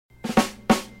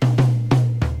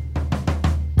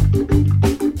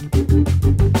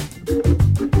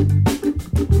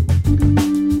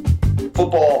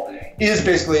Football is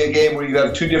basically a game where you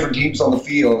have two different teams on the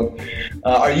field.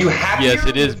 Are you happy? Yes,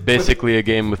 it is basically a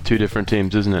game with two different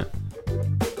teams, isn't it?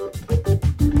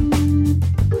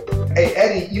 Hey,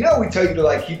 Eddie, you know we tell you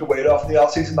to keep the weight off in the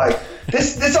offseason?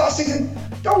 This offseason,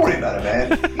 don't worry about it,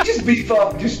 man. You just beef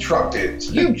up and just truck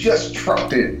dudes. You just truck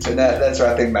dudes. And that's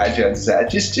where I think Matt Jones is at.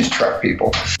 Just truck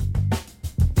people.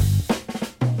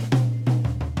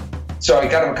 Sorry,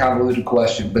 kind of a convoluted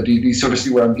question, but do you sort of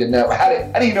see where I'm getting at?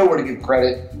 How do you know where to give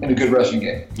credit in a good rushing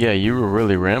game? Yeah, you were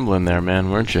really rambling there, man,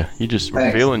 weren't you? You just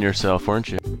were feeling yourself, weren't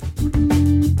you?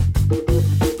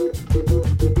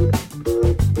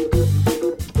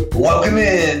 Welcome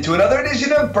in to another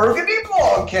edition of Burgundy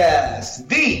Blogcast,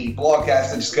 the blogcast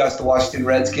that discusses the Washington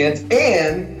Redskins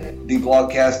and the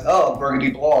blogcast of Burgundy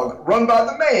Blog, run by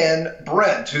the man,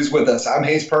 Brent, who's with us. I'm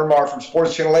Hayes Permar from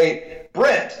Sports Channel 8.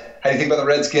 Brent, how do you think about the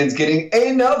Redskins getting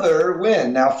another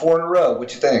win, now 4 in a row?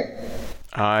 What you think?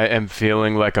 I am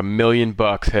feeling like $1 million,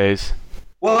 Hayes.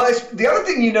 Well, the other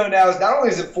thing you know now is not only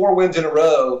is it 4 wins in a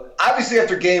row, obviously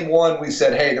after game 1 we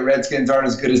said, hey, the Redskins aren't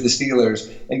as good as the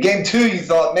Steelers. In game 2 you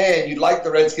thought, man, you'd like the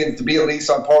Redskins to be at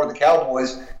least on par with the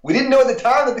Cowboys. We didn't know at the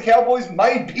time that the Cowboys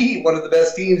might be one of the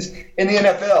best teams in the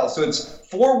NFL. So it's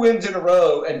 4 wins in a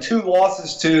row and 2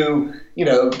 losses to,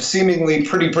 seemingly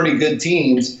pretty good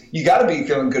teams. You got to be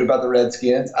feeling good about the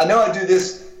Redskins. I know I do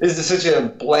this. This is such a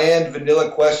bland,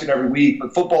 vanilla question every week,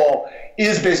 but football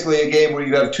is basically a game where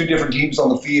you have two different teams on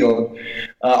the field.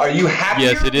 Are you happy?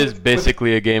 Yes, it is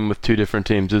basically a game with two different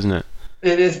teams, isn't it?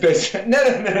 It is basically.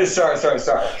 No.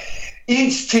 Sorry.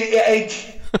 Each team.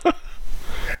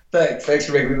 Thanks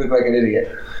for making me look like an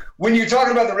idiot. When you're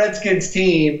talking about the Redskins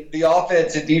team, the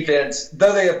offense and defense,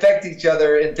 though they affect each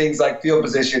other in things like field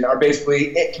position, are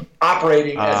basically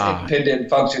operating as independent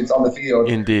functions on the field.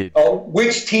 Indeed.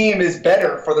 Which team is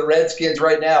better for the Redskins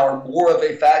right now, or more of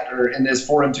a factor in this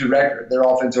 4-2 record, their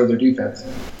offense or their defense?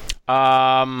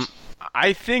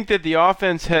 I think that the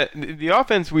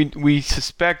offense we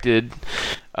suspected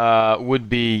would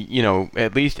be,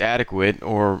 at least adequate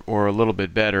or a little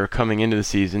bit better coming into the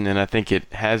season, and I think it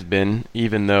has been,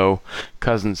 even though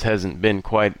Cousins hasn't been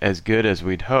quite as good as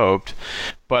we'd hoped.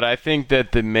 But I think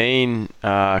that the main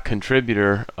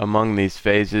contributor among these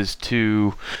phases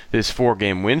to this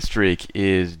 4-game win streak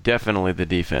is definitely the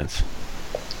defense.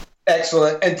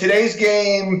 Excellent. And today's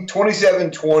game,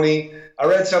 27-20. I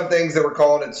read some things that were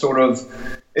calling it sort of,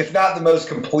 if not the most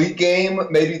complete game,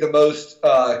 maybe the most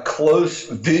close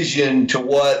vision to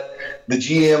what the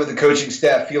GM and the coaching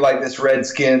staff feel like this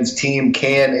Redskins team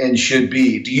can and should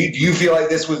be. Do you feel like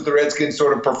this was the Redskins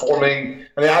sort of performing?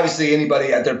 I mean, obviously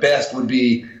anybody at their best would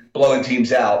be blowing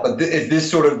teams out, but is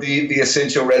this sort of the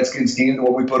essential Redskins team,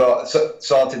 what we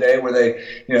saw today, where they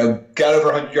got over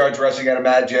 100 yards rushing out of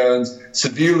Matt Jones,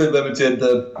 severely limited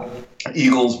the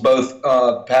Eagles both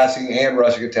passing and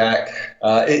rushing attack?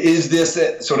 Is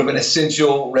this sort of an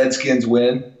essential Redskins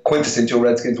win, quintessential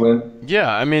Redskins win?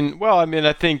 Yeah, I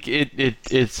think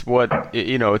it's what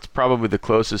it's probably the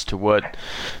closest to what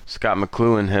Scott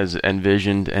McCloughan has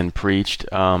envisioned and preached.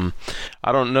 I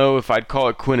don't know if I'd call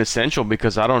it quintessential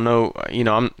because I don't know.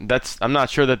 I'm not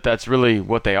sure that that's really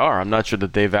what they are. I'm not sure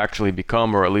that they've actually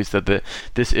become, or at least that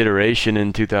this iteration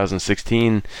in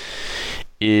 2016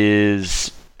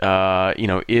 is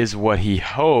what he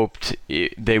hoped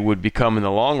they would become in the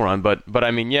long run. But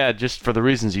just for the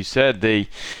reasons you said, they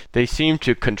seem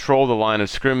to control the line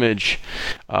of scrimmage,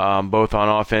 both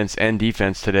on offense and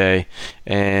defense today.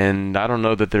 And I don't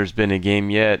know that there's been a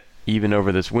game yet, even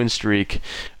over this win streak,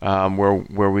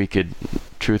 where we could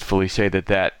truthfully say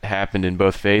that happened in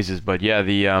both phases. But yeah,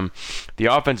 the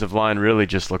offensive line really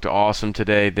just looked awesome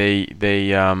today. They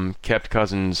kept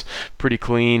Cousins pretty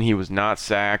clean. He was not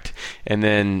sacked, and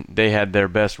then they had their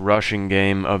best rushing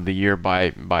game of the year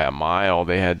by a mile.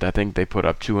 I think they put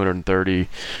up 230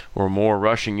 or more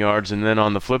rushing yards. And then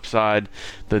on the flip side,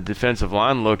 the defensive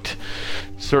line looked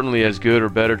certainly as good or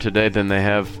better today than they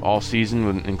have all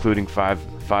season, including five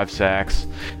sacks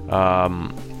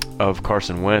of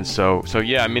Carson Wentz. So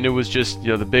yeah, it was just,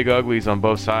 the big uglies on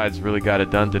both sides really got it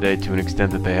done today to an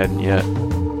extent that they hadn't yet.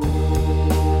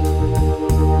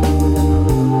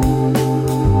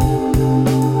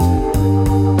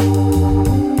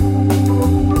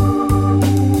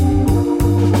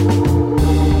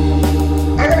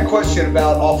 I got a question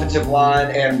about offensive line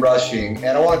and rushing,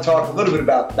 and I want to talk a little bit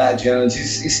about Matt Jones. He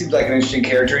seems like an interesting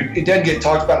character. He doesn't get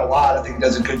talked about a lot. I think he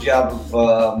does a good job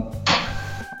of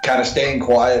kind of staying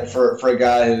quiet for a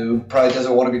guy who probably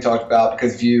doesn't want to be talked about,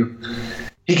 because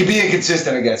he he can be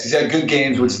inconsistent, I guess. He's had good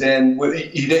games, which then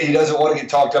he doesn't want to get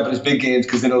talked up in his big games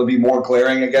because then it'll be more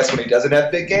glaring, I guess, when he doesn't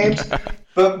have big games.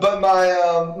 But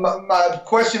my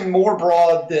question more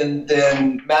broad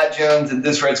than Matt Jones and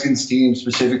this Redskins team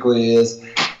specifically is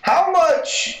how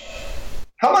much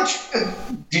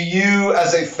do you,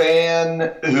 as a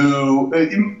fan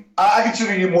who I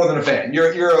consider you more than a fan.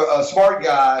 You're a smart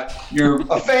guy. You're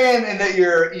a fan, and that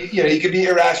you can be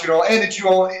irrational, and that you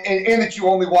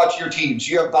only watch your teams.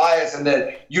 You have bias, and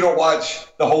that you don't watch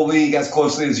the whole league as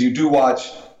closely as you do watch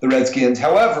the Redskins.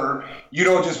 However, you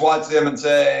don't just watch them and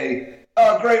say,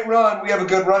 "Oh, great run! We have a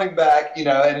good running back."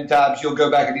 And in times you'll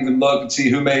go back and even look and see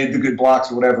who made the good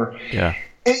blocks or whatever. Yeah.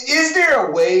 Is there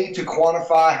a way to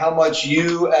quantify how much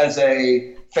you, as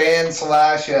a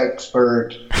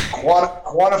fan/expert,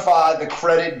 quantify the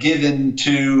credit given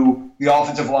to the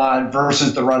offensive line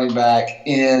versus the running back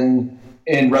in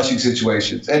rushing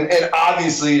situations? And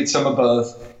obviously it's some of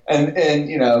both. And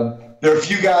there are a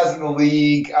few guys in the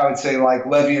league, I would say, like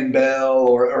Le'Veon Bell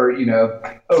or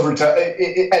over time,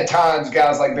 at times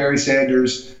guys like Barry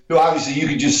Sanders, who obviously you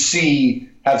could just see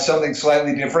have something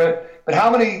slightly different. But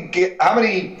how many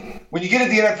when you get at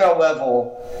the NFL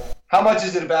level, how much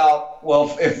is it about,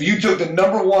 well, if you took the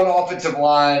number one offensive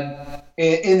line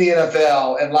in the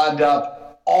NFL and lined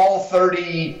up all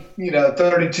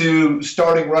 32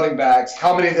 starting running backs,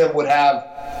 how many of them would have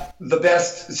the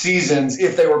best seasons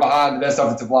if they were behind the best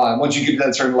offensive line? Once you get to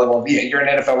that certain level of, you're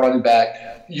an NFL running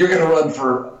back, you're going to run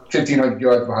for 1,500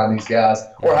 yards behind these guys.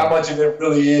 Or how much of it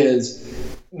really is,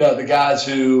 the guys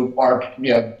who are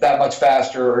that much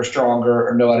faster or stronger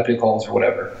or know how to pick holes or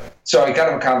whatever. Sorry, kind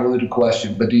of a convoluted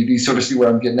question, but do you sort of see where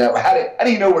I'm getting at? How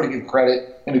do you know where to give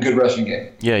credit in a good rushing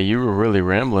game? Yeah, you were really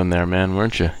rambling there, man,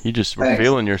 weren't you? You just were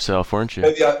feeling yourself, weren't you?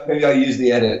 Maybe I'll use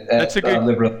the edit. That's a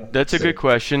good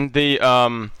question.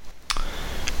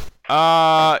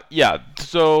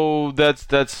 So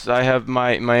that's I have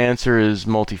my answer is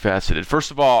multifaceted. First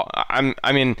of all,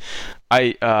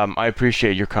 I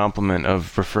appreciate your compliment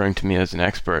of referring to me as an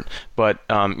expert, but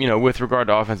with regard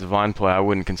to offensive line play, I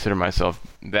wouldn't consider myself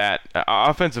that.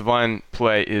 Offensive line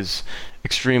play is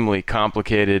extremely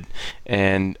complicated,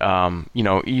 and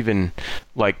even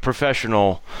like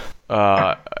professional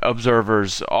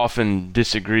observers often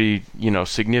disagree,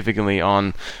 significantly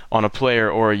on a player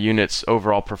or a unit's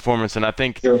overall performance. And I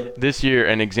think this year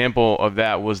an example of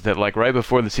that was that, like, right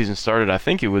before the season started, I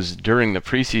think it was during the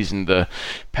preseason, the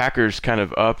Packers kind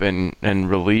of up and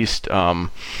released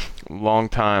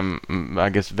long-time, I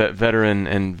guess, veteran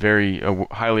and very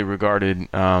highly regarded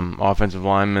offensive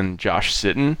lineman Josh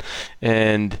Sitton,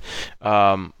 and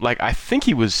I think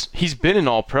he's been an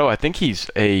All-Pro. I think he's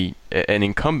an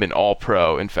incumbent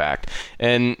All-Pro, in fact,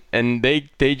 and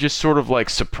they just sort of like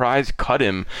surprise cut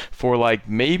him for like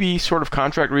maybe sort of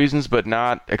contract reasons, but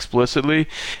not explicitly,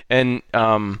 and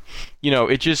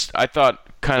it just, I thought,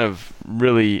 kind of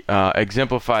really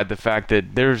exemplified the fact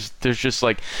that there's just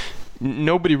like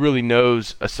nobody really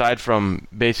knows, aside from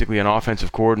basically an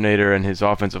offensive coordinator and his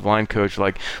offensive line coach,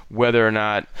 like whether or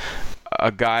not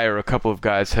a guy or a couple of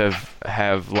guys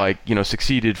have like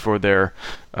succeeded for their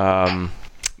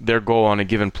goal on a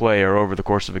given play or over the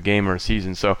course of a game or a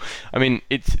season. So, I mean,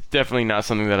 it's definitely not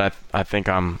something that I think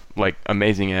I'm like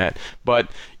amazing at.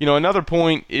 But, another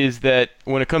point is that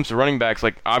when it comes to running backs,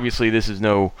 like obviously this is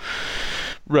no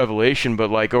revelation,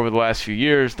 but like over the last few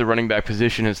years, the running back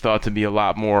position is thought to be a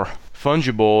lot more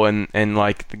fungible, and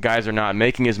like the guys are not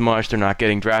making as much, they're not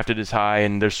getting drafted as high,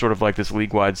 and there's sort of like this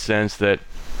league-wide sense that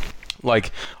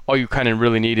like all you kind of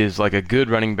really need is like a good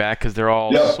running back, because they're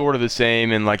all sort of the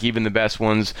same, and like even the best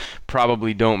ones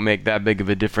probably don't make that big of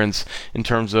a difference in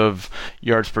terms of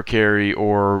yards per carry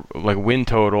or like win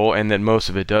total, and that most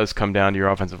of it does come down to your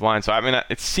offensive line. So I mean,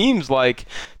 it seems like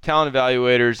talent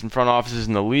evaluators and front offices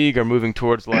in the league are moving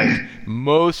towards like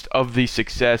most of the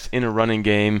success in a running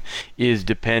game is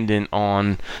dependent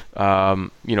on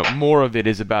more of it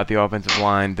is about the offensive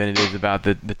line than it is about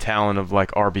the talent of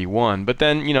like RB1. But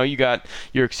then you got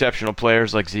your exceptional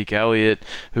players like Zeke Elliott,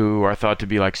 who are thought to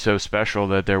be like so special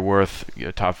that they're worth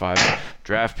top 5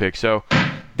 draft pick. So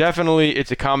definitely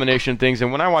it's a combination of things.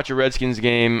 And when I watch a Redskins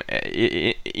game,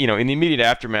 in the immediate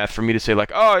aftermath, for me to say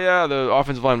like, oh yeah, the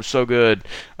offensive line was so good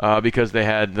because they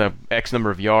had the X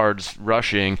number of yards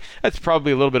rushing, that's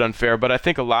probably a little bit unfair. But I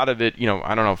think a lot of it,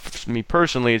 I don't know, for me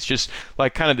personally, it's just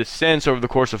like kind of the sense over the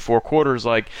course of 4 quarters,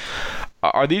 like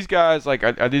are these guys like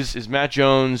are these is Matt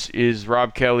Jones, is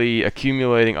Rob Kelly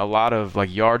accumulating a lot of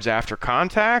like yards after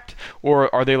contact,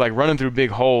 or are they like running through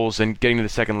big holes and getting to the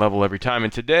second level every time?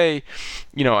 And today,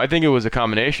 I think it was a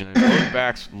combination. Both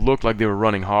backs looked like they were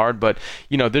running hard, but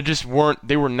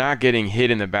they were not getting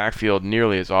hit in the backfield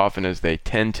nearly as often as they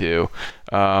tend to,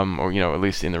 or at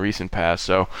least in the recent past.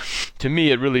 So to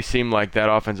me, it really seemed like that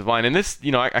offensive line. And this,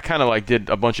 I kind of like did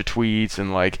a bunch of tweets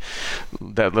and like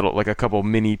that little like a couple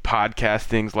mini podcast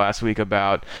things last week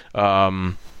about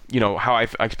how I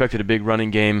expected a big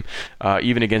running game,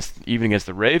 even against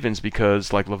the Ravens,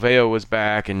 because like Leveo was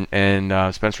back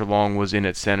and Spencer Long was in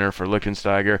at center for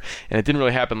Lichtensteiger, and it didn't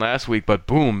really happen last week, but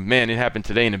boom, man, it happened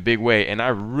today in a big way. And I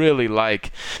really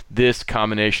like this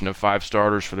combination of 5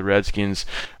 starters for the Redskins,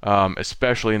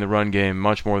 especially in the run game,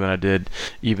 much more than I did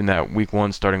even that Week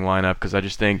 1 starting lineup, because I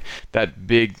just think that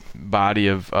big body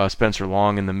of Spencer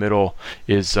Long in the middle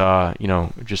is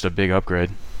just a big upgrade.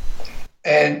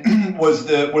 And were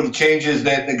the changes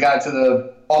that got to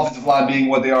the offensive line being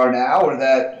what they are now, or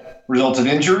that results of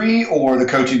injury, or the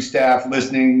coaching staff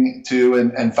listening to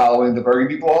and following the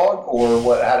Burgundy blog, or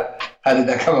what? How did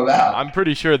that come about? I'm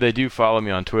pretty sure they do follow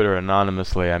me on Twitter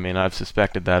anonymously. I mean, I've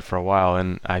suspected that for a while,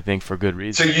 and I think for good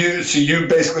reason. So you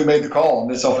basically made the call on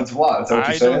this offensive line. Is that what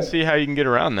you're saying? I don't see how you can get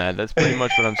around that. That's pretty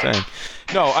much what I'm saying.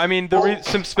 No, I mean,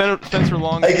 Spencer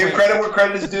Long. Hey, give credit where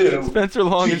credit is due. Spencer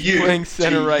Long is playing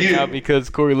center right now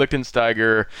because Corey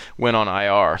Lichtensteiger went on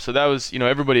IR. So that was,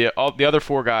 everybody, all the other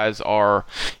 4 guys are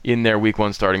in their Week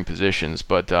 1 starting positions.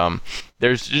 But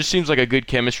there's just seems like a good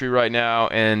chemistry right now,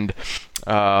 and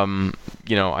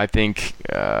I think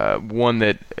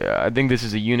I think this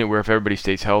is a unit where if everybody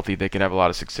stays healthy, they can have a lot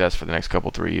of success for the next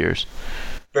 3 years.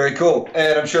 Very cool.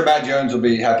 And I'm sure Matt Jones will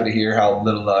be happy to hear how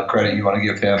little credit you want to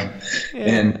give him.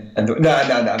 Yeah. No,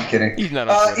 I'm kidding. He's not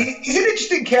he's an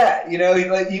interesting cat.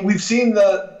 We've seen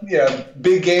the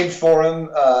big games for him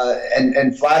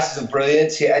and flashes of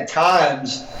brilliance. At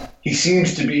times, he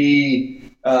seems to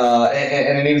be,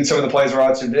 and even some of the plays we're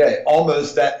watching today,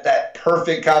 almost that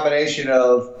perfect combination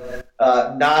of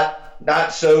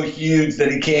not so huge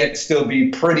that he can't still be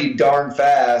pretty darn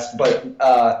fast,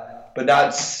 but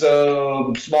not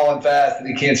so small and fast that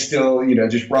he can't still,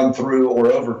 just run through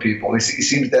or over people. He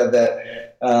seems to have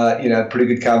that, pretty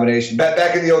good combination.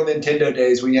 Back in the old Nintendo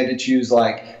days when you had to choose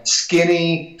like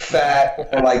skinny, fat,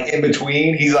 or like in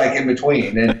between, he's like in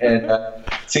between, and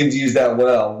seems to use that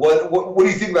well. What do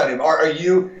you think about him? Are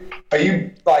you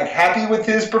like happy with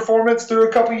his performance through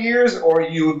a couple years, or are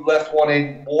you left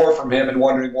wanting more from him and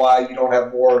wondering why you don't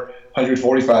have more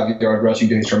 145-yard rushing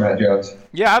days from Matt Jones?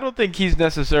 Yeah, I don't think he's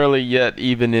necessarily yet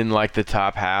even in like the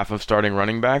top half of starting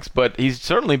running backs, but he's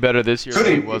certainly better this year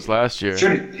than he was last year.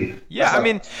 Yeah, I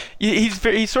mean,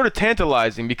 he's sort of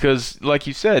tantalizing because, like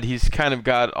you said, he's kind of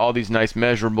got all these nice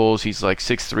measurables. He's like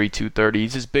 6'3", 230.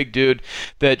 He's this big dude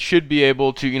that should be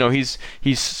able to,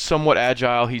 he's somewhat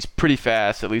agile. He's pretty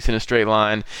fast, at least in a straight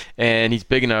line, and he's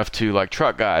big enough to like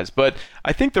truck guys. But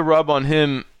I think the rub on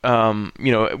him,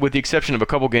 with the exception of a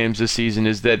couple games this season,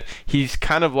 is that he's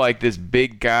kind of like this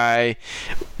big guy,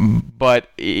 but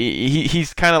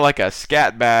he's kind of like a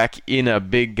scat back in a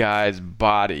big guy's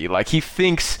body. Like he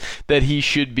thinks that he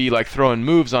should be like throwing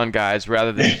moves on guys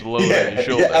rather than just loading on his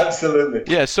shoulder. Yeah, absolutely.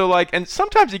 Yeah, so like, and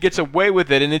sometimes he gets away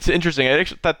with it, and it's interesting.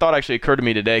 That thought actually occurred to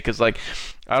me today because like,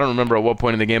 I don't remember at what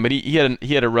point in the game, but he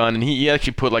had a run, and he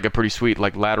actually put like a pretty sweet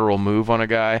like lateral move on a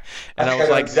guy, and I was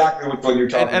like, exactly what you're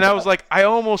talking about. And I was like, I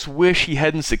almost wish he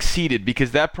hadn't succeeded,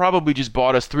 because that probably just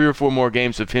bought us 3 or 4 more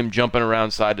games of him jumping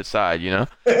around side to side,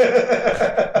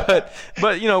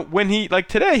 But when he like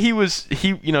today, he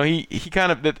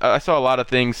kind of, I saw a lot of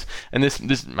things, and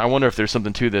this I wonder if there's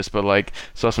something to this, but like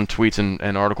saw some tweets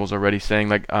and articles already saying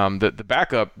like the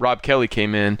backup Rob Kelly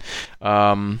came in,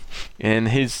 and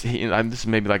this is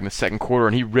maybe like in the second quarter,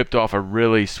 and he ripped off a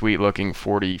really sweet looking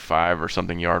 45 or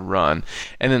something yard run,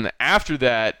 and then after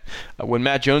that, when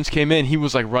Matt Jones came in, he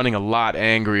was like running a lot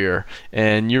angrier,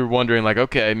 and you're wondering like,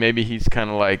 okay, maybe he's kind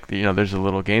of like, there's a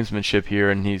little gamesmanship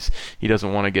here, and he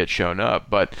doesn't want to get shown up,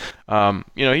 but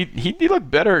he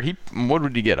looked better. What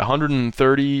did he get?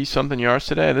 130 something yards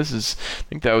today. I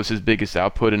think that was his biggest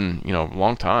output in a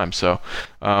long time. So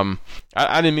I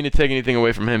didn't mean to take anything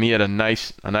away from him. He had a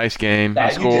nice game.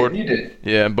 He scored. You did.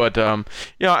 Yeah, but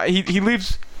he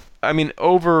leaves. I mean,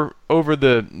 over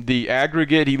the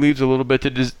aggregate, he leaves a little bit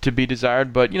to be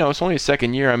desired. But it's only his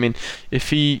second year. I mean, if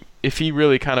he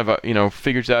really kind of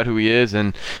figures out who he is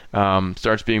and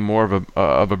starts being more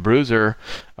of a bruiser,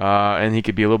 and he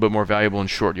could be a little bit more valuable in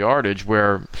short yardage,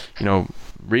 where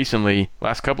recently,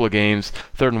 last couple of games,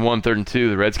 3rd and 1, 3rd and 2,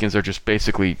 the Redskins are just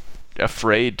basically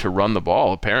afraid to run the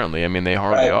ball. Apparently, I mean they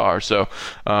hardly are. So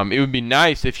it would be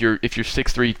nice if your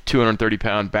 6'3",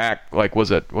 230-pound back like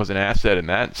was an asset in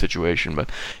that situation. But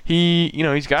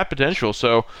he's got potential.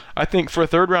 So I think for a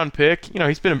third-round pick,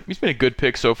 he's been a good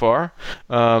pick so far,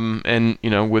 and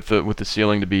with the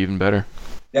ceiling to be even better.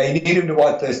 Yeah, you need him to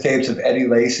watch those tapes of Eddie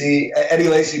Lacy. Eddie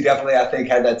Lacy definitely, I think,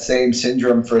 had that same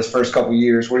syndrome for his first couple of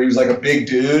years, where he was like a big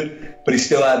dude, but he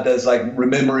still had those like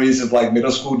memories of like middle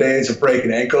school days of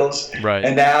breaking ankles. Right.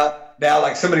 And now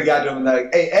like somebody got to him and they're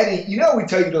like, "Hey Eddie, we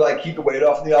tell you to like keep the weight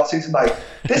off in the off season. Like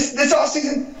this off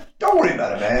season, don't worry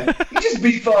about it, man. You just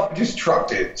beef up and just truck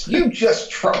dudes. You just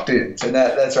truck dudes." And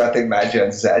that's where I think Matt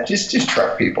Jones is at. Just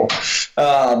truck people.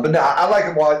 But no, I like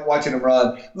him watching him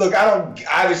run. Look, I don't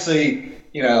obviously.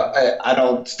 I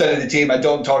don't study the team. I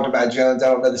don't talk to Matt Jones. I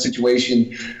don't know the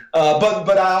situation.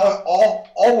 But I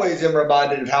always am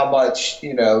reminded of how much,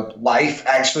 life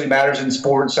actually matters in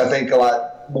sports. I think a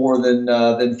lot more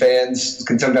than fans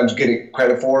can sometimes get it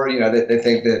credit for. They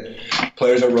think that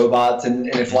players are robots and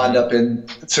if lined up in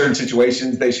certain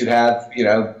situations, they should have,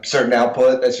 certain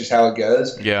output. That's just how it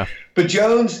goes. Yeah. But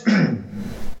Jones...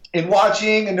 in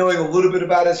watching and knowing a little bit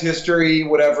about his history,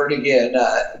 whatever, and again,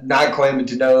 not claiming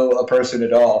to know a person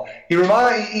at all,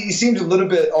 he seems a little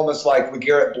bit almost like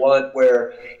LeGarrette Blount,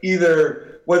 where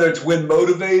whether it's when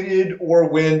motivated or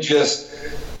when just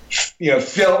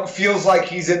feels like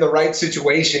he's in the right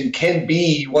situation, can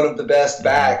be one of the best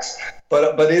backs,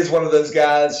 but is one of those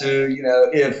guys who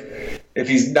if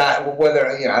he's not, whether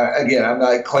again, I'm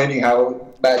not claiming how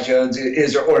Matt Jones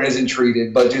is or isn't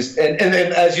treated, but just and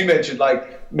then as you mentioned,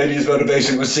 like. Maybe his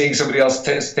motivation was seeing somebody else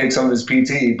take some of his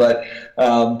PT, but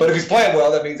if he's playing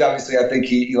well, that means obviously I think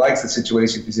he likes the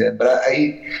situation he's in. But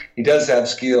he does have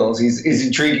skills. He's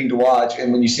intriguing to watch,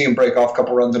 and when you see him break off a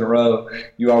couple runs in a row,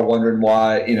 you are wondering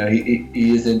why he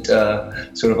isn't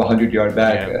sort of a 100-yard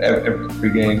back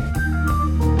every game.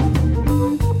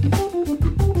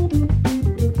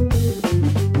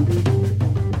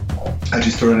 I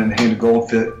just throw in a hand of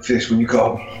goldfish when you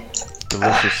call.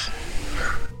 Delicious.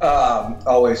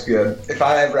 Always good. If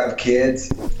I ever have kids,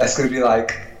 that's going to be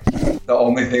like the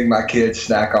only thing my kids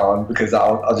snack on, because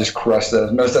I'll just crush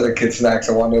those. Most other kids' snacks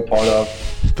I want no part of.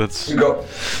 That's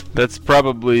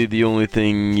probably the only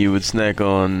thing you would snack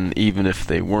on, even if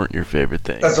they weren't your favorite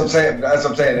thing. That's what I'm saying. If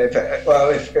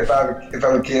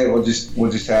I'm a kid, we'll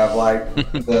just have like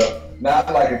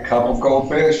not like a cup of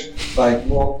goldfish, like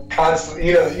constantly.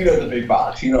 You know the big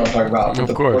box. You know what I'm talking about.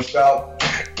 Of course.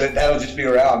 That'll just be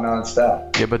around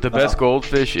nonstop. Yeah, but the best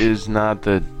goldfish is not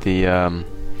the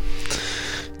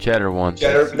cheddar one.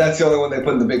 Cheddar, but that's the only one they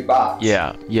put in the big box.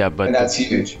 Yeah, but and that's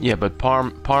huge. Yeah, but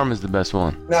Parm is the best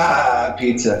one. Nah,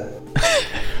 pizza.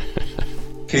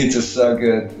 Pizza's so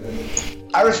good.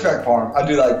 I respect Parm. I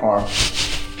do like Parm.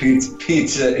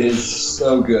 Pizza is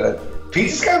so good.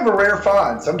 Pizza's kind of a rare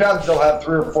find. Sometimes they'll have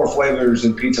 3 or 4 flavors,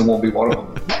 and pizza won't be one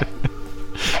of them.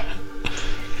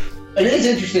 It is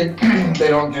interesting they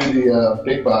don't do the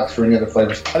big box for any other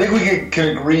flavors. I think we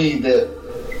can agree that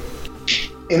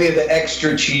any of the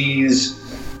extra cheese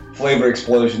flavor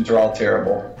explosions are all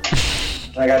terrible.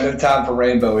 I got no time for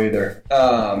rainbow either.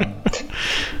 On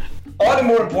to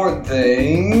more important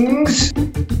things.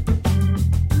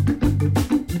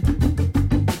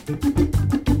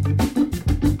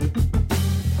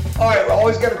 All right, we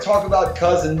always got to talk about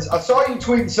Cousins. I saw you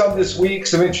tweeting some this week,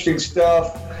 some interesting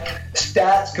stuff.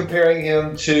 Stats comparing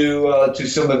him to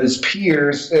some of his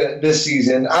peers this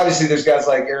season. Obviously, there's guys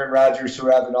like Aaron Rodgers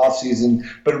who have an off season,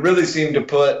 but it really seemed to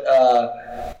put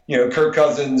Kirk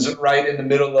Cousins right in the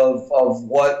middle of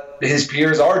what his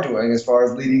peers are doing as far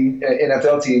as leading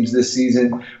NFL teams this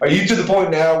season. Are you to the point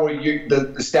now where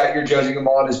the stat you're judging him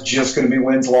on is just going to be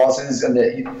wins, losses, and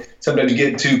that sometimes you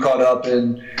get too caught up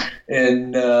in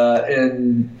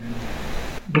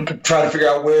trying to figure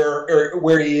out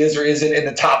where he is or isn't in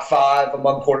the top 5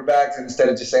 among quarterbacks, instead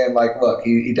of just saying like, look,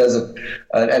 he does an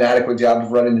adequate job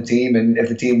of running the team, and if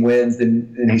the team wins,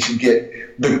 then he should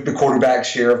get the quarterback's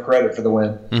share of credit for the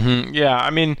win. Mm-hmm. Yeah, I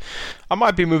mean, I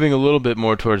might be moving a little bit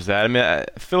more towards that. I mean,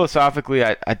 philosophically,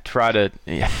 I try to.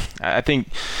 I think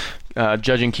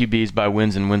judging QBs by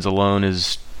wins and wins alone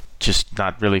is just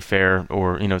not really fair,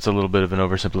 or it's a little bit of an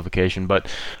oversimplification, but.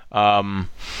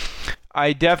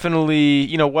 I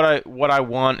definitely, what I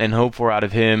want and hope for out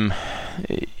of him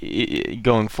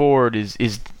going forward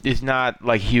is not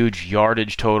like huge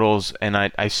yardage totals, and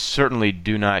I certainly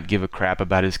do not give a crap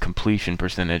about his completion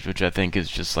percentage, which I think is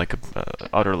just like a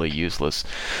utterly useless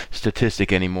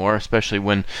statistic anymore, especially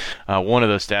when one of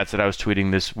those stats that I was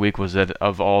tweeting this week was that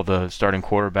of all the starting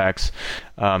quarterbacks,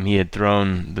 he had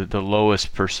thrown the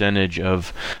lowest percentage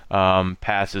of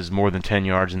passes more than 10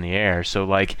 yards in the air. So,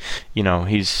 like,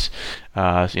 he's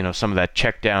some of that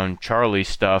check down Charlie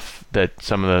stuff that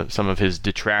some of his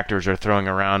detractors are throwing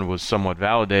around was somewhat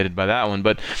validated by that one.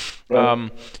 But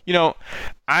I'm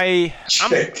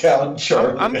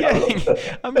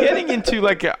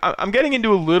getting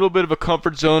into a little bit of a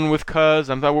comfort zone with Cuz.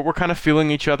 We're kind of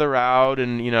feeling each other out,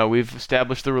 and we've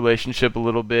established the relationship a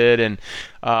little bit, and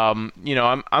I'm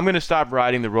going to stop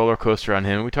riding the roller coaster on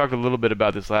him. We talked a little bit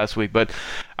about this last week, but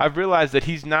I've realized that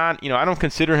he's not. I don't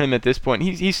consider him at this point.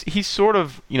 He's sort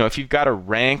of, if you've got to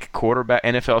rank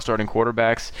NFL starting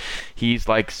quarterbacks, he's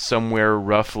like somewhere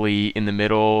roughly in the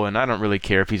middle, and I don't really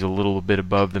care if he's a little bit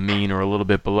above the mean or a little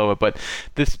bit below it. But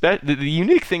the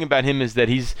unique thing about him is that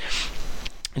he's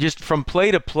just from play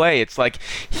to play, it's like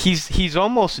he's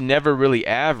almost never really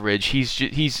average.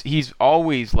 He's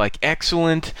always like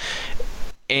excellent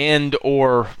and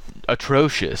or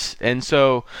atrocious. And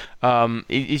so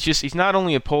he's not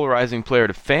only a polarizing player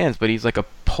to fans, but he's like a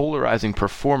polarizing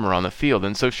performer on the field.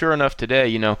 And so sure enough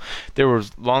today, there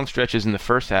was long stretches in the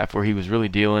first half where he was really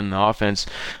dealing. The offense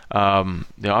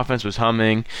was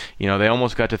humming. They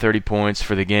almost got to 30 points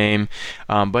for the game.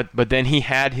 But then he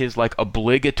had his like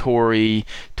obligatory,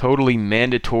 totally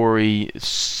mandatory,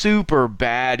 super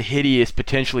bad, hideous,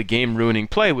 potentially game-ruining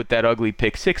play with that ugly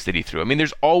pick six that he threw. I mean,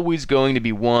 there's always going to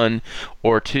be one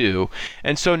or two.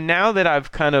 And so now that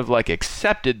I've kind of like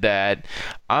accepted that,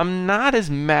 I'm not as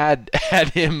mad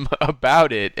at him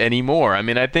about it anymore. I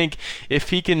mean, I think if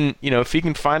he can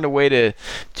find a way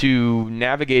to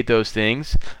navigate those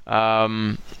things,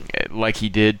 like he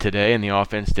did today and the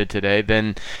offense did today,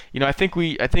 then I think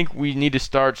we need to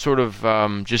start sort of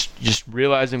just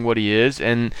realizing what he is,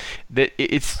 and that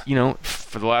it's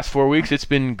for the last 4 weeks it's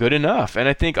been good enough. And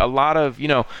I think a lot of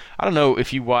I don't know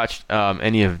if you watched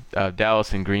any of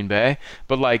Dallas and Green Bay,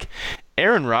 but like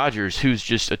Aaron Rodgers, who's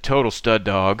just a total stud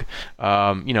dog,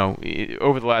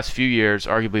 over the last few years,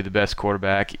 arguably the best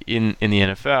quarterback in the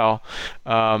NFL,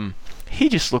 he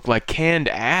just looked like canned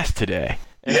ass today.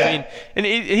 And yeah. I mean, and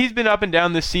he's been up and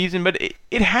down this season, but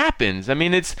it happens. I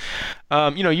mean, it's,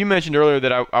 you mentioned earlier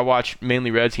that I watch mainly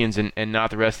Redskins and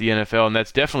not the rest of the NFL, and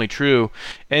that's definitely true.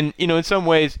 And, in some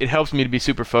ways, it helps me to be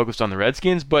super focused on the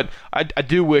Redskins, but I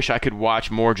do wish I could watch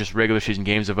more just regular season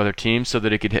games of other teams so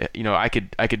that it could, I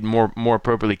could more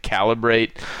appropriately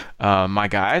calibrate my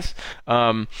guys.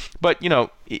 But,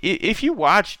 if you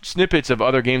watch snippets of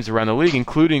other games around the league,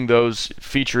 including those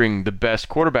featuring the best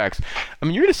quarterbacks, I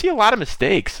mean, you're going to see a lot of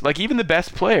mistakes, like even the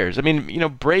best players. I mean,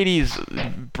 Brady's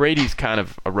kind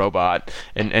of a robot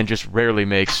and just rarely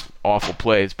makes awful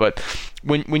plays. But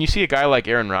when you see a guy like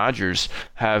Aaron Rodgers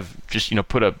have just,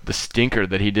 put up the stinker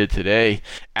that he did today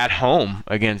at home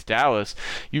against Dallas,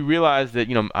 you realize that,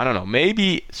 I don't know,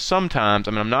 maybe sometimes,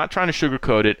 I mean, I'm not trying to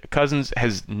sugarcoat it, Cousins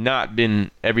has not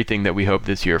been everything that we hoped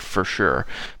this year for sure.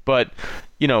 But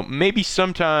maybe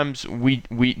sometimes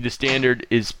the standard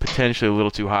is potentially a little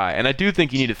too high, and I do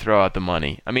think you need to throw out the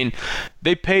money. I mean,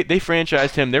 they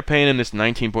franchised him. They're paying him this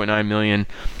 $19.9 million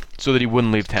so that he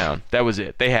wouldn't leave town. That was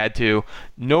it. They had to.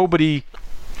 Nobody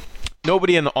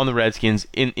on the Redskins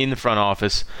in the front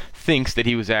office thinks that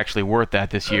he was actually worth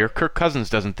that this year. Kirk Cousins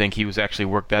doesn't think he was actually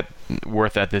worth that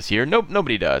this year.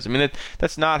 Nobody does. I mean,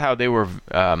 that's not how they were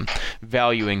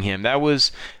valuing him. That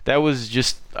was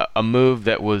just a move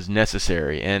that was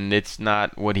necessary, and it's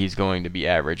not what he's going to be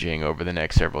averaging over the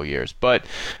next several years. But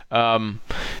I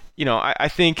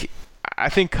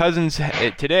think Cousins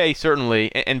today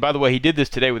certainly, and by the way, he did this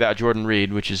today without Jordan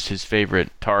Reed, which is his favorite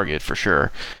target for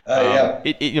sure.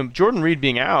 Jordan Reed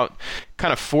being out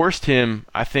kind of forced him,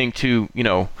 I think, to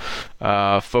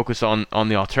focus on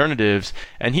the alternatives,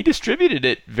 and he distributed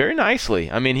it very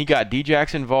nicely. I mean, he got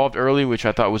Djax involved early, which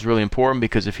I thought was really important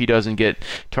because if he doesn't get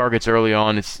targets early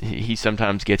on, he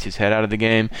sometimes gets his head out of the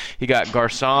game. He got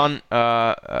Garcon,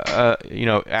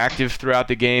 active throughout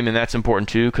the game, and that's important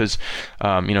too because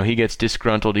he gets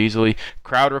disgruntled easily.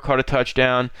 Crowder caught a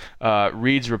touchdown.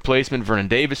 Reed's replacement, Vernon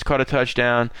Davis, caught a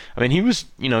touchdown. I mean, he was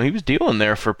dealing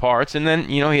there for parts, and then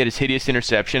he had his hideous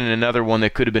interception and another one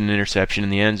that could have been an interception in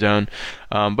the end zone.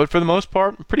 But for the most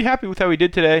part, I'm pretty happy with how he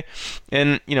did today.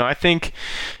 And, I think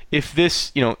if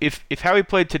this, if how he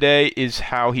played today is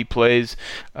how he plays,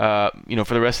 for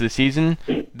the rest of the season,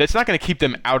 that's not going to keep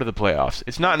them out of the playoffs.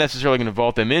 It's not necessarily going to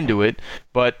vault them into it,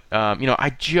 but, and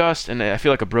I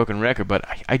feel like a broken record, but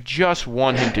I just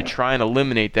want him to try and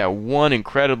eliminate that one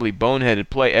incredibly boneheaded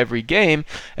play every game,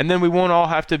 and then we won't all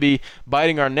have to be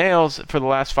biting our nails for the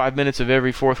last 5 minutes of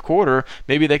every fourth quarter.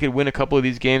 Maybe they could win a couple of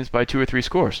these games by 2 or 3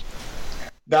 scores.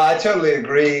 No, I totally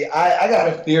agree. I got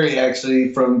a theory,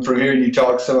 actually, from hearing you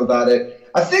talk some about it.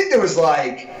 I think there was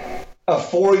like a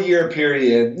 4-year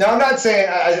period. Now, I'm not saying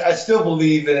I still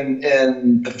believe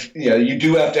in you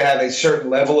do have to have a certain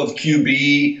level of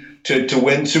QB to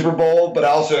win Super Bowl, but I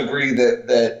also agree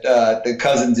that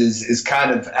Cousins is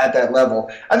kind of at that level.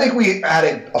 I think we had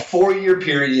a 4-year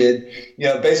period,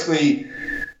 basically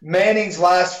Manning's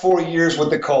last 4 years with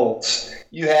the Colts.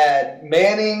 You had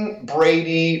Manning,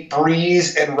 Brady,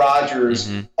 Breeze, and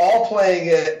Rodgers all playing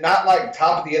it not like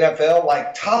top of the NFL,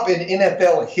 like top in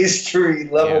NFL history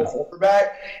level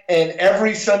quarterback. And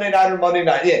every Sunday night or Monday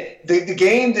night, the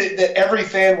game that every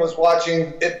fan was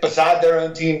watching beside their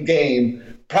own team game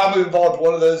probably involved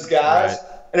one of those guys. Right.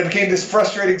 And it became this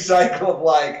frustrating cycle of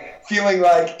like feeling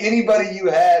like anybody you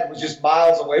had was just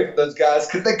miles away from those guys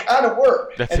because they kind of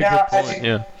were. That's a good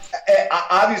point,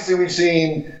 obviously, we've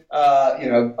seen,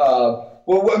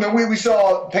 we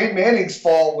saw Peyton Manning's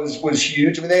fall was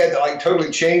huge. I mean, they had to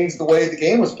totally change the way the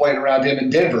game was played around him in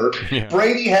Denver. Yeah.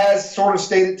 Brady has sort of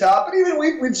stayed at top, but even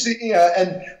we've seen,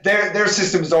 and their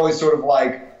system is always sort of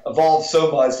evolved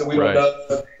so much that we don't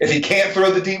know if he can't throw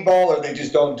the deep ball or they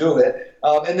just don't do it.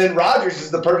 And then Rodgers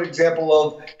is the perfect example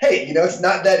of, hey, it's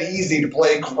not that easy to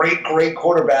play great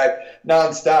quarterback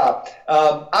nonstop.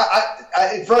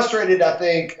 It frustrated, I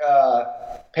think,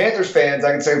 Panthers fans,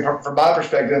 I can say from my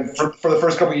perspective, for the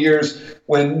first couple of years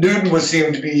when Newton was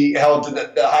seemed to be held to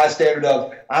the high standard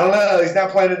of, I don't know, he's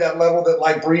not playing at that level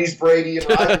that Breeze, Brady, and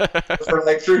Rodgers for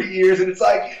 30 years. And it's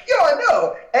I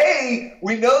know.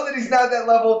 We know that he's not that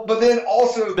level, but then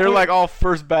also they're all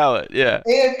first ballot, yeah.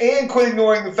 And quit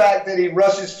ignoring the fact that he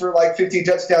rushes for 15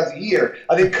 touchdowns a year.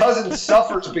 I think Cousins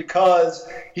suffers because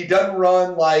he doesn't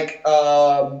run like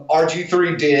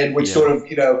RG3 did, which sort of,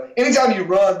 anytime you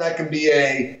run, that can be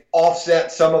a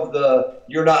offset some of the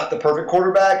you're not the perfect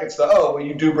quarterback. It's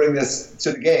you do bring this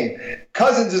to the game.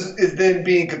 Cousins is then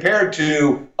being compared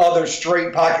to other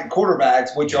straight pocket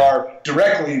quarterbacks, which are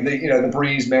directly the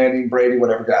Breeze, Manning, Brady,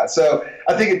 whatever guys. So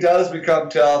I think it does become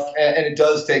tough, and it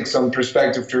does take some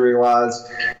perspective to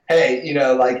realize, hey,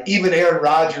 even Aaron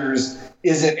Rodgers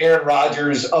isn't Aaron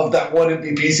Rodgers of that one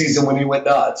MVP season when he went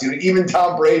nuts. Even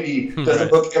Tom Brady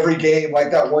doesn't look every game like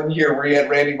that one year where he had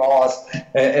Randy Moss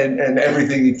and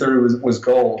everything he threw was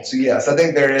gold. So, yes, I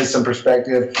think there is some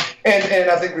perspective.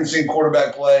 And I think we've seen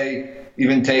quarterback play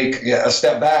even take a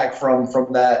step back from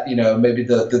that, maybe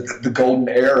the golden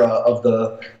era of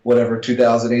the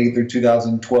 2008 through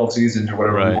 2012 seasons or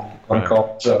whatever you want to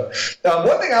call it. So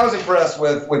one thing I was impressed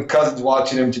with Cousins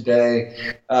watching him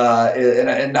today,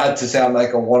 and not to sound like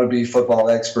a wannabe football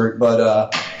expert,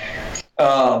 but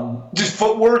just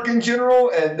footwork in general.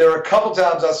 And there are a couple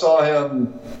times I saw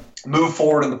him move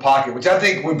forward in the pocket, which I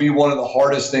think would be one of the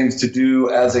hardest things to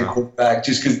do as a quarterback,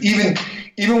 just because even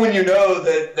when you know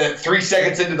that 3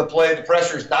 seconds into the play, the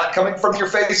pressure is not coming from your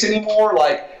face anymore,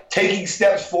 taking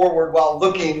steps forward while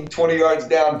looking 20 yards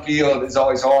downfield is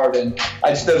always hard. And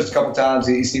I just noticed a couple times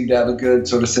he seemed to have a good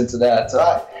sort of sense of that. So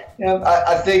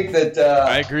I think that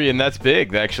I agree, and that's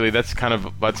big. Actually, that's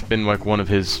been one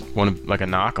of a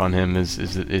knock on him is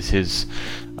his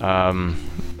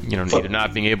either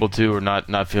not being able to or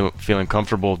not feeling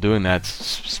comfortable doing that,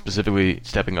 specifically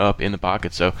stepping up in the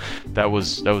pocket. So that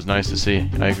was nice to see.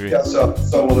 I agree. Yeah, so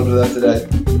a little bit of that today.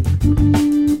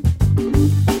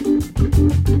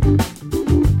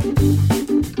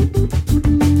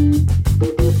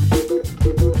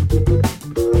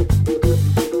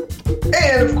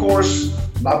 And of course,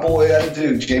 my boy out of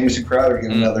Duke, Jamison Crowder,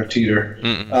 getting another teeter.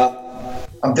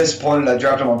 I'm disappointed I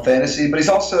dropped him on fantasy, but he's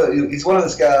one of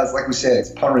those guys, like we said,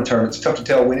 it's punt return. It's tough to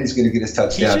tell when he's going to get his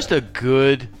touchdown. He's just a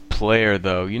good player,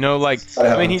 though.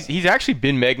 He's actually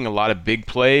been making a lot of big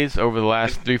plays over the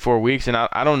last 3-4 weeks, and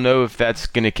I don't know if that's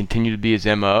going to continue to be his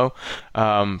MO,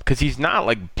 because he's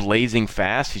not blazing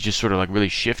fast. He's just sort of really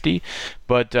shifty,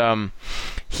 but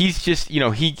he's just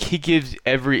he gives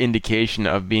every indication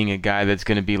of being a guy that's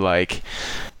going to be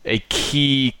a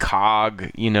key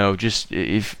cog, just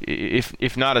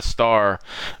if not a star,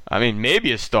 I mean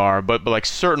maybe a star, but like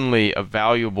certainly a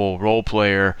valuable role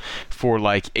player for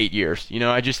like 8 years.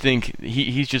 I just think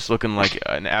he's just looking like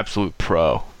an absolute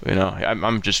pro.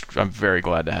 I'm very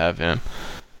glad to have him.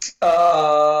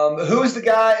 Who's the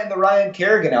guy in the Ryan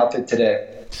Kerrigan outfit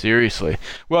today? Seriously.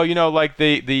 Well, like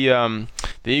the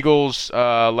Eagles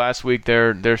last week,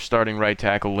 their starting right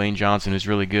tackle Lane Johnson is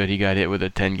really good. He got hit with a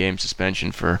 10-game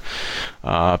suspension for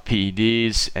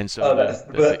PEDs, and so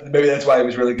maybe that's why he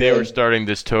was really good. They were starting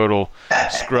this total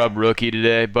scrub rookie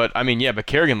today, but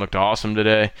Kerrigan looked awesome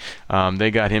today.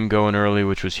 They got him going early,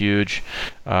 which was huge.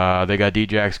 They got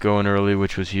Djax going early,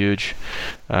 which was huge.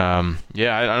 I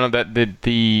don't know that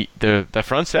the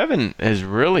front seven has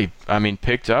really,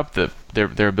 picked up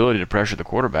their ability to pressure the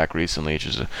quarterback recently, which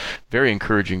is a very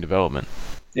encouraging development.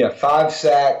 Yeah, 5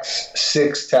 sacks,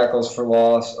 6 tackles for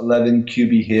loss, 11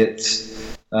 QB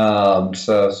hits.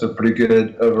 So pretty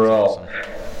good overall.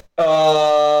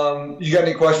 Awesome. You got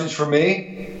any questions for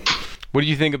me? What do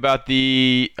you think about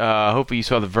the? Hopefully, you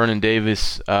saw the Vernon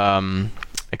Davis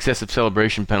excessive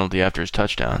celebration penalty after his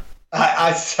touchdown.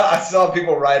 I saw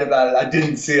people write about it. I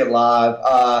didn't see it live.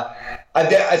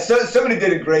 Somebody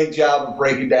did a great job of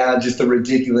breaking down just the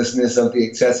ridiculousness of the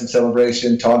excessive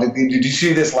celebration taunting thing. Did you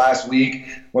see this last week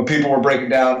when people were breaking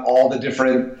down all the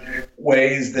different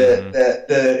ways that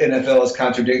the NFL has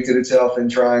contradicted itself in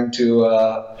trying to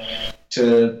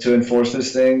enforce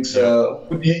this thing? So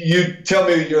you tell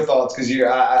me your thoughts, because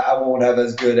I won't have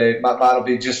as good mine will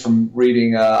be just from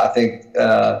reading. I think.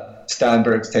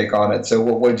 Steinberg's take on it. So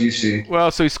what did you see?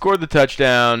 Well, so he scored the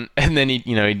touchdown, and then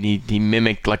he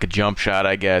mimicked like a jump shot,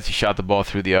 I guess. He shot the ball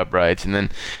through the uprights, and then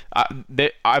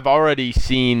I've already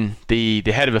seen the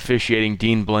head of officiating,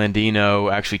 Dean Blandino,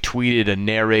 actually tweeted a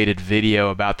narrated video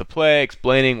about the play,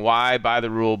 explaining why, by the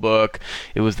rule book,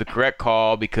 it was the correct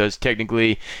call, because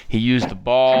technically he used the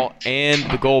ball and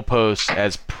the goalposts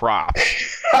as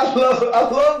props. I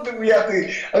love that we have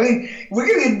to. We're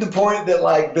getting to the point that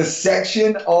like the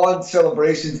section on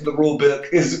celebrations in the rule book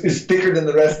is thicker than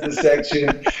the rest of the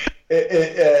section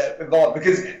involved.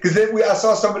 Because I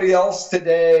saw somebody else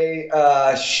today.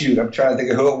 I'm trying to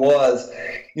think of who it was.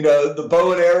 The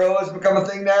bow and arrow has become a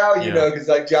thing now. Because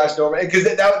like Josh Norman, because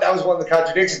that was one of the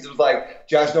contradictions. It was like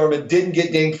Josh Norman didn't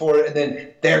get dinged for it, and then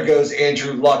there goes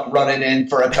Andrew Luck running in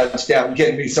for a touchdown,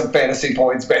 getting me some fantasy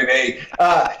points, baby.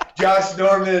 Josh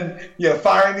Norman,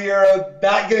 firing the arrow,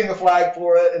 not getting a flag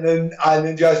for it, and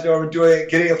then Josh Norman doing it,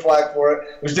 getting a flag for it.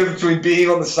 There's a difference between being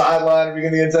on the sideline and being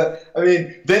in the end zone.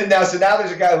 Now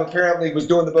there's a guy who apparently was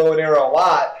doing the bow and arrow a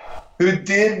lot, who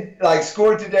did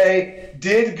scored today,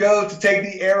 did go to take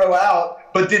the arrow out,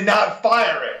 but did not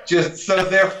fire it. Just so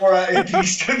therefore he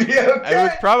should be okay. It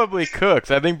was probably Cooks.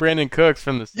 I think Brandon Cooks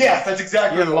from the. Yes, that's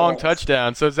exactly. He had a long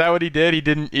touchdown. So is that what he did? He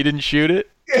didn't shoot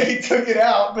it. Yeah, he took it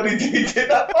out, but he did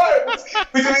not fire it.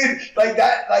 Which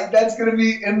that's going to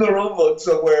be in the rule book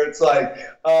somewhere. It's like,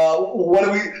 what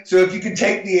do we? So if you can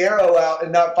take the arrow out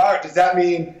and not fire it, does that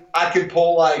mean I can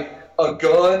pull like a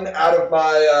gun out of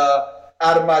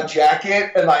my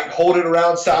jacket and like hold it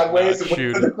around sideways and put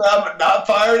it to the ground, but not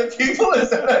fire it at people?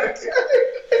 Is that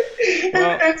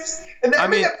well, that's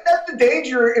the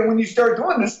danger. And when you start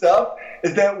doing this stuff,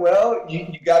 is that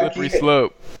you got to keep it.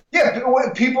 Slope. Yeah,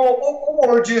 people,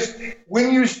 or just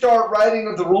when you start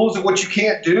writing the rules of what you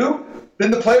can't do,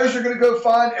 then the players are going to go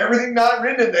find everything not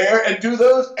written in there and do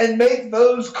those and make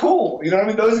those cool. You know what I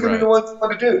mean? Those are going to be the ones that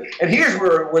want to do. And here's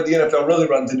where the NFL really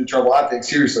runs into trouble, I think,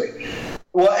 seriously.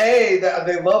 Well,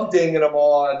 they love dinging them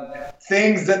on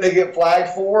things that they get flagged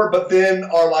for, but then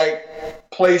are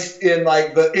like placed in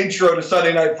like the intro to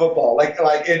Sunday Night Football, like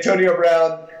Antonio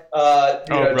Brown,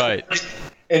 right,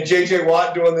 and J.J.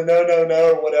 Watt doing the no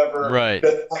or whatever. Right.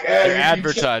 Like, they're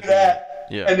advertising that.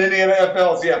 Yeah. And then the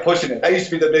NFL's pushing it. That used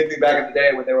to be the big thing back in the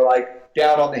day when they were like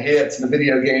down on the hits, and the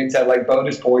video games had like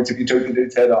bonus points if you took the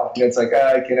dude's head off. It's like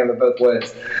I can't have it both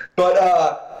ways. But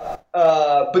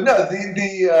no,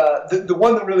 the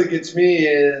one that really gets me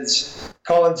is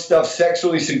calling stuff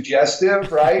sexually suggestive,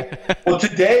 right? Well,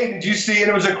 today, did you see? And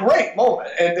it was a great moment,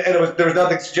 and there was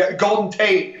nothing suggestive. Golden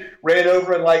Tate ran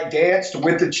over and like danced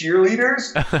with the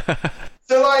cheerleaders.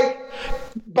 So like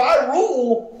by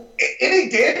rule, any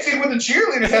dancing with the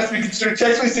cheerleaders has to be considered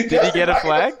sexually suggestive. Did he get a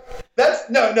flag?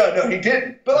 No, he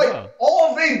didn't. But like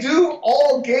all they do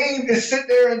all game is sit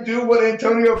there and do what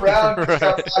Antonio Brown does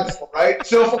outside, right?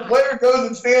 So if a player goes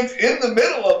and stands in the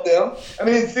middle of them, I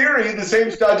mean, in theory, the same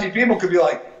stodgy people could be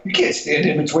like, you can't stand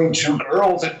in between two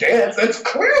girls and dance. That's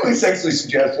clearly sexually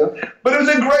suggestive. But it was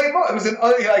a great moment. It was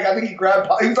I think he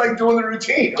was like doing the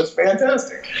routine. It was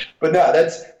fantastic. But no,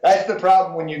 that's the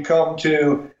problem when you come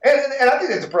to, and I think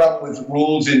that's a problem with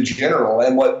rules in general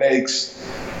and what makes,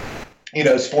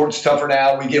 sports tougher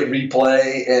now. We get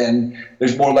replay and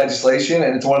there's more legislation,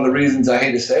 and it's one of the reasons, I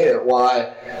hate to say it,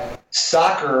 why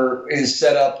soccer is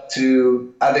set up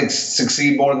to, I think,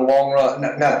 succeed more in the long run.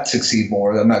 Not succeed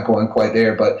more. I'm not going quite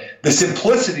there, but the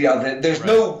simplicity of it, there's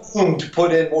no room to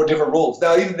put in more different rules.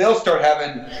 Now, even they'll start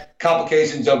having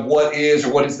complications of what is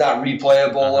or what is not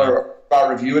replayable or about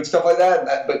review and stuff like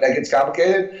that, but that gets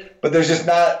complicated. But there's just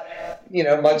not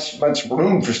much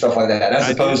room for stuff like that.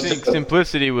 As opposed to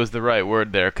simplicity was the right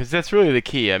word there, because that's really the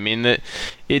key. I mean, the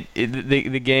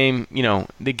game,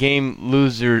 the game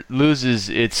loses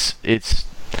its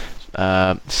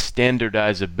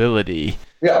standardizability.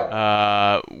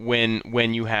 Yeah.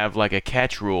 When you have like a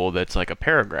catch rule that's like a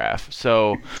paragraph.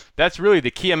 So that's really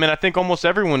the key. I mean, I think almost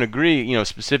everyone agree,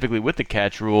 specifically with the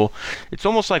catch rule. It's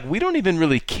almost like we don't even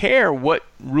really care what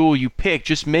rule you pick.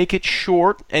 Just make it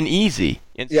short and easy.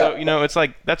 And so, it's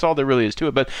like that's all there really is to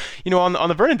it. But, on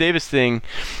the Vernon Davis thing,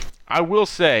 I will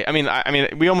say, I mean,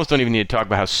 we almost don't even need to talk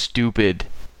about how stupid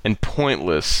and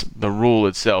pointless the rule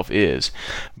itself is.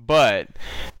 But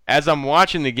as I'm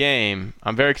watching the game,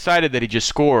 I'm very excited that he just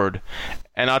scored.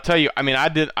 And I'll tell you, I mean,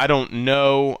 I don't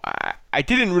know. I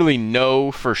didn't really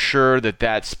know for sure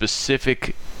that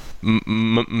specific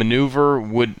maneuver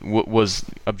was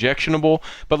objectionable.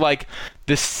 But like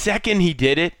the second he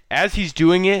did it, as he's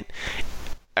doing it,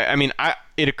 I mean,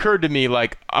 it occurred to me,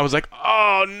 like, I was like,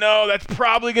 oh, no, that's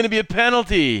probably going to be a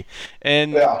penalty.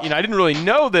 And, I didn't really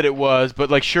know that it was, but,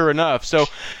 like, sure enough. So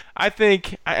I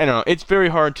think, I don't know, it's very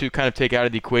hard to kind of take out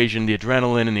of the equation the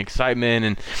adrenaline and the excitement.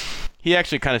 And he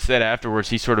actually kind of said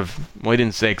afterwards, he sort of, well, he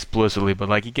didn't say explicitly, but,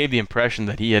 like, he gave the impression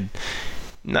that he had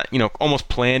not, almost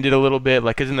planned it a little bit,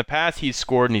 like, because in the past he's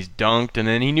scored and he's dunked, and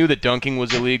then he knew that dunking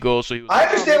was illegal, so he was I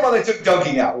understand why they took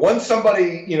dunking out. Once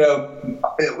somebody,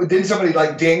 didn't somebody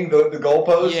like ding the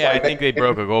goalpost? Yeah, like, I think they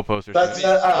broke a goalpost or something.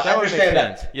 I understand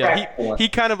that. Yeah, he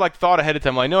kind of like thought ahead of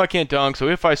time, like, no, I can't dunk, so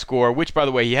if I score, which by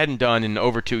the way he hadn't done in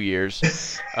over 2 years,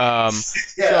 so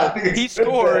he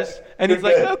scores, and he's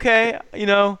like, okay,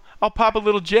 I'll pop a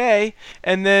little J,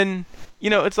 and then,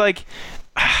 it's like.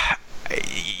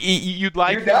 You'd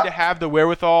like him to have the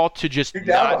wherewithal to just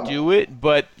not do it,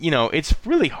 but, it's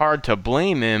really hard to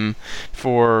blame him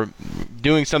for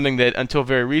doing something that until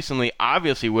very recently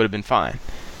obviously would have been fine.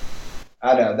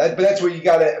 I know that, but that's where you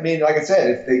got to. I mean, like I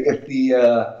said, if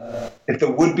the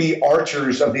would-be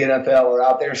archers of the NFL are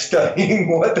out there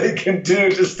studying what they can do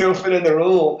to still fit in the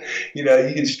rule, you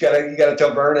just gotta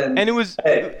tell Vernon. And it was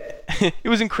it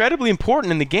was incredibly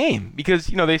important in the game because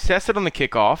they assessed it on the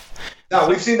kickoff. No,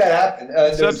 we've seen that happen.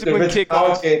 Subsequent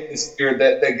kickoff game this year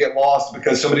that get lost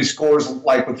because somebody scores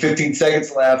like with 15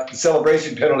 seconds left. The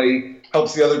celebration penalty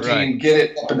helps the other team get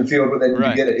it up in the field, but then you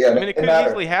get it. Yeah, I mean, it could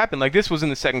easily happen. Like this was in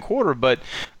the second quarter, but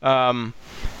the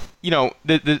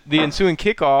ensuing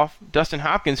kickoff, Dustin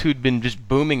Hopkins, who'd been just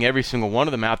booming every single one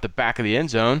of them out the back of the end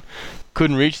zone,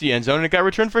 couldn't reach the end zone, and it got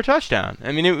returned for a touchdown.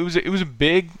 I mean, it was a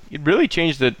big. It really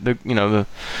changed the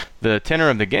tenor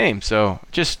of the game. So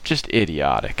just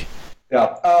idiotic.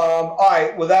 Yeah. All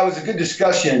right. Well, that was a good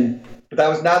discussion. But that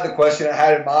was not the question I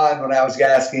had in mind when I was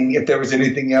asking if there was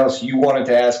anything else you wanted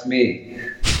to ask me,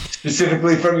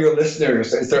 specifically from your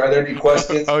listeners. Are there any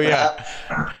questions? Oh yeah.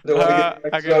 I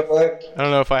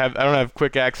don't know if I don't have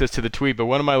quick access to the tweet, but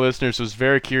one of my listeners was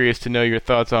very curious to know your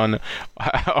thoughts on: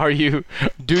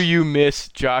 do you miss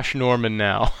Josh Norman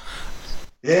now?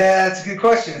 Yeah, that's a good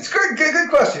question. It's a good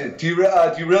question. Do you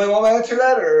really want to answer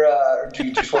that, or do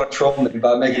you just want to troll me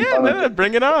by making fun of it?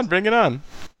 Bring it on.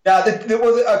 Now,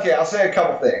 okay, I'll say a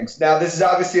couple things. Now, this is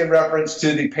obviously in reference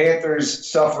to the Panthers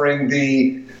suffering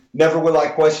the never will I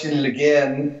question it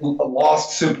again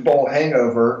lost Super Bowl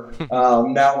hangover,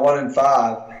 now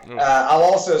 1-5. I'll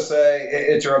also say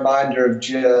it's a reminder of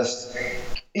just,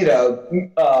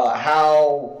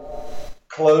 how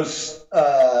close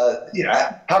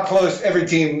every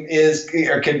team is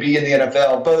or can be in the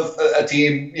NFL. Both a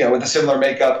team, with a similar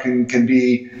makeup can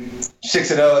be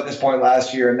 6-0 at this point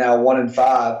last year and now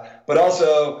 1-5. But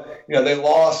also, they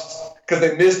lost because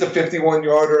they missed a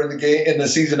 51-yarder in the game in the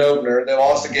season opener. They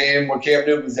lost a game when Cam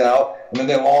Newton was out, and then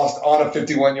they lost on a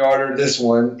 51-yarder this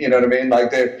one. You know what I mean? Like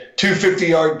they're 2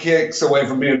 50-yard kicks away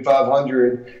from being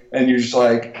 500, and you're just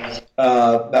like,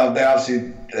 now they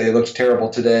obviously they looked terrible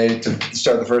today to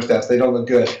start the first half. So they don't look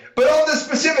good. But on the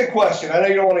specific question, I know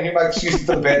you don't want to hear my excuses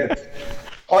for the Panthers.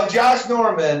 On Josh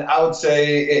Norman, I would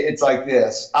say it's like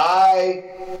this.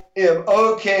 I am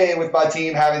okay with my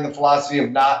team having the philosophy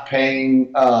of not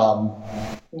overpaying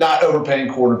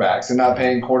quarterbacks and not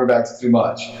paying quarterbacks too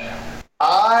much.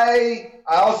 I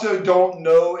also don't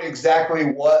know exactly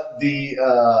what the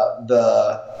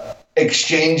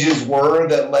exchanges were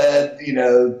that led,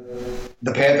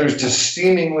 the Panthers to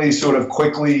seemingly sort of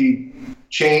quickly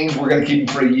change. We're going to keep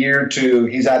him for a year to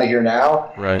he's out of here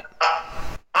now. Right.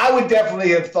 I would definitely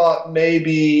have thought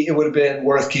maybe it would have been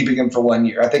worth keeping him for 1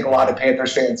 year. I think a lot of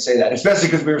Panthers fans say that, especially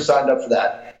because we were signed up for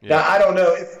that. Yeah. Now, I don't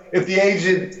know if the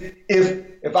agent,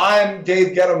 if I'm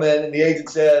Dave Gettleman and the agent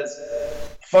says,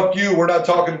 fuck you, we're not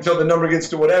talking until the number gets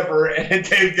to whatever, and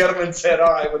Dave Gettleman said,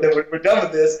 all right, well, then we're done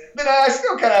with this, then I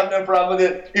still kind of have no problem with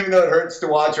it, even though it hurts to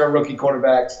watch our rookie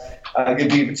quarterbacks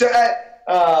get beaten. So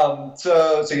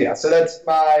that's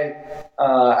my.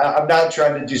 I'm not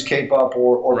trying to just cape up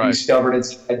or be stubborn and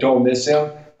say I don't miss him.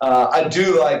 I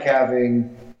do like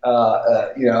having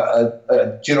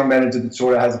a general manager that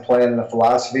sort of has a plan and a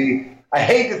philosophy. I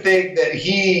hate to think that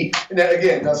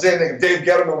now saying that if Dave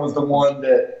Gettleman was the one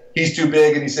that he's too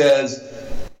big and he says,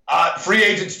 free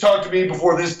agents talk to me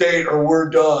before this date or we're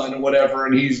done or whatever,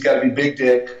 and he's got to be big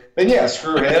dick, then yeah,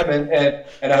 screw him, and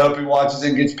I hope he watches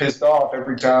and gets pissed off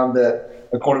every time that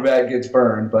a quarterback gets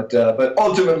burned. But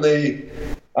ultimately,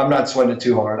 I'm not sweating it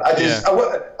too hard. I'd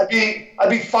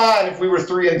be fine if we were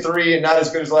 3-3 and not as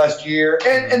good as last year.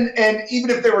 And even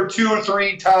if there were 2 or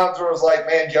 3 times where I was like,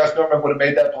 man, Josh Norman would have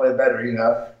made that play better,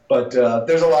 But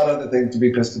there's a lot of other things to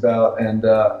be pissed about, and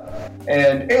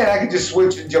I can just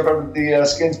switch and jump over to the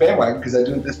Skins bandwagon because I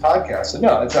do this podcast. So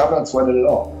no, I'm not sweating it at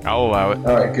all. I'll allow it.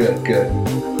 All right, good.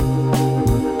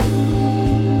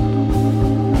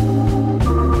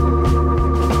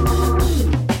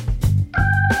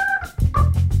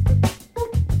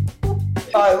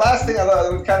 All right, last thing I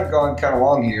thought we've kind of gone kind of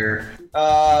long here.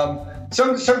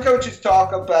 Some coaches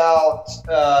talk about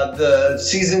the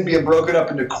season being broken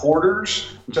up into quarters,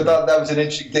 which I thought that was an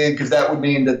interesting thing because that would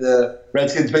mean that the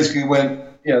Redskins basically went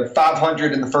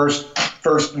 500 in the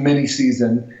first mini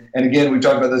season, and again we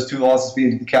talked about those 2 losses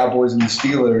being to the Cowboys and the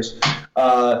Steelers.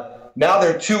 Now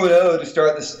they're 2-0 to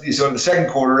start the second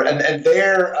quarter, and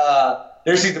their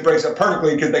season breaks up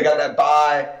perfectly because they got that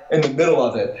bye in the middle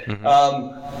of it. Mm-hmm.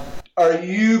 What are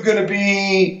you going to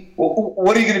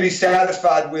be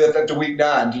satisfied with after week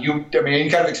 9? Are you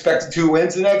kind of expecting 2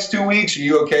 wins the next 2 weeks? Are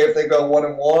you okay if they go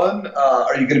 1-1?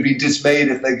 Are you going to be dismayed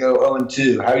if they go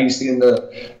 0-2? How are you seeing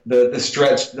the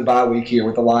stretch, the bye week here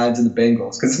with the Lions and the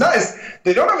Bengals? Because it's nice.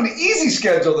 They don't have an easy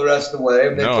schedule the rest of the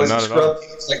way. They play some scrub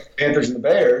teams like the Panthers and the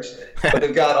Bears, but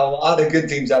they've got a lot of good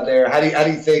teams out there. How do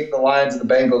you think the Lions and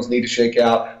the Bengals need to shake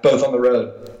out, both on the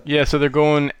road? Yeah, so they're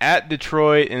going at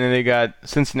Detroit, and then they got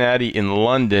Cincinnati in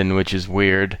London, which is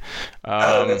weird.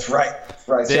 That's right.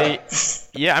 The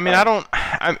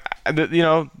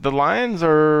Lions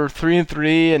are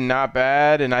 3-3 and not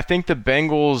bad, and I think the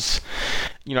Bengals,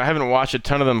 I haven't watched a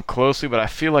ton of them closely, but I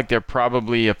feel like they're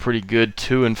probably a pretty good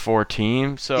 2-4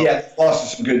 team. So yeah, lost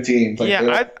to some good teams.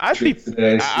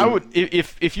 I would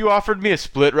if you offered me a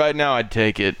split right now, I'd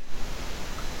take it.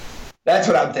 That's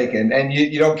what I'm thinking, and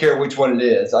you don't care which one it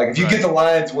is. Like if you get the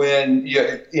Lions win,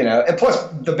 and plus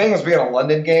the Bengals being a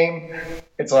London game,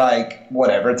 it's like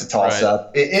whatever. It's a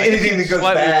toss-up. Anything that goes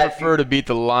bad. I prefer to beat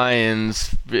the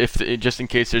Lions just in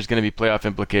case there's going to be playoff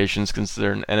implications, because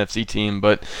they're an NFC team,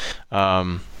 but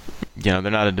they're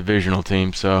not a divisional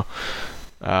team, so.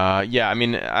 Could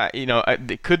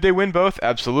they win both?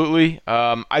 Absolutely.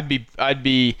 It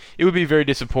would be very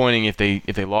disappointing if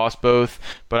they lost both,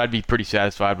 but I'd be pretty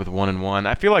satisfied with 1-1.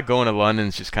 I feel like going to London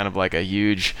is just kind of like a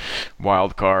huge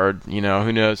wild card. Who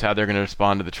knows how they're going to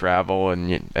respond to the travel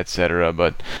and et cetera.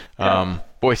 But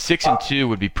 6-2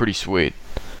 would be pretty sweet.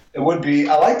 It would be.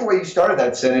 I like the way you started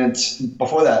that sentence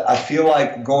before that. I feel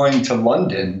like going to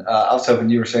London. I was hoping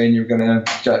you were saying you were going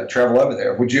to travel over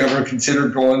there. Would you ever consider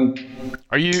going?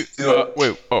 Are you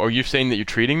are you saying that you're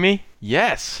treating me?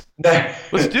 Yes.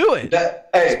 Let's do it.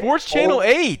 Sports Channel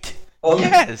 8.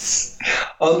 Yes.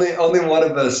 Only one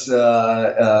of us.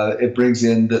 It brings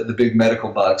in the big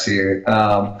medical bucks here.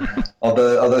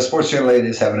 Although Sports Channel 8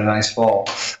 is having a nice fall,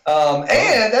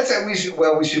 and that's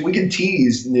we can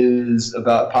tease news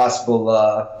about possible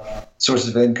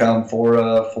sources of income for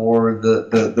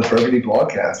the Burgundy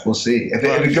broadcast. We'll see if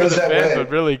it goes that way.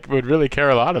 Would really care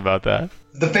a lot about that.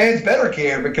 The fans better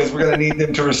care because we're going to need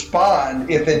them to respond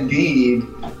if indeed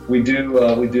we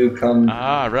do come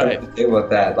right with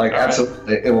that. Like,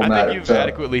 absolutely, it will matter. I think you've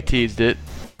adequately teased it.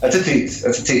 That's a tease.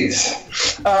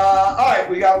 All right,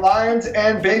 we got Lions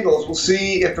and Bengals. We'll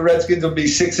see if the Redskins will be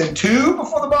 6-2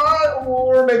 before the bye,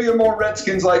 or maybe a more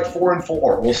Redskins like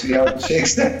 4-4. We'll see how it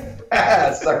shakes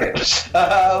out. Suck it.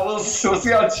 We'll see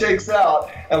how it shakes out,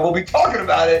 and we'll be talking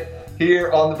about it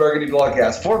here on the Burgundy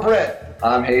Broadcast. For Brent,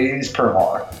 I'm Hayes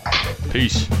Permar.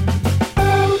 Peace.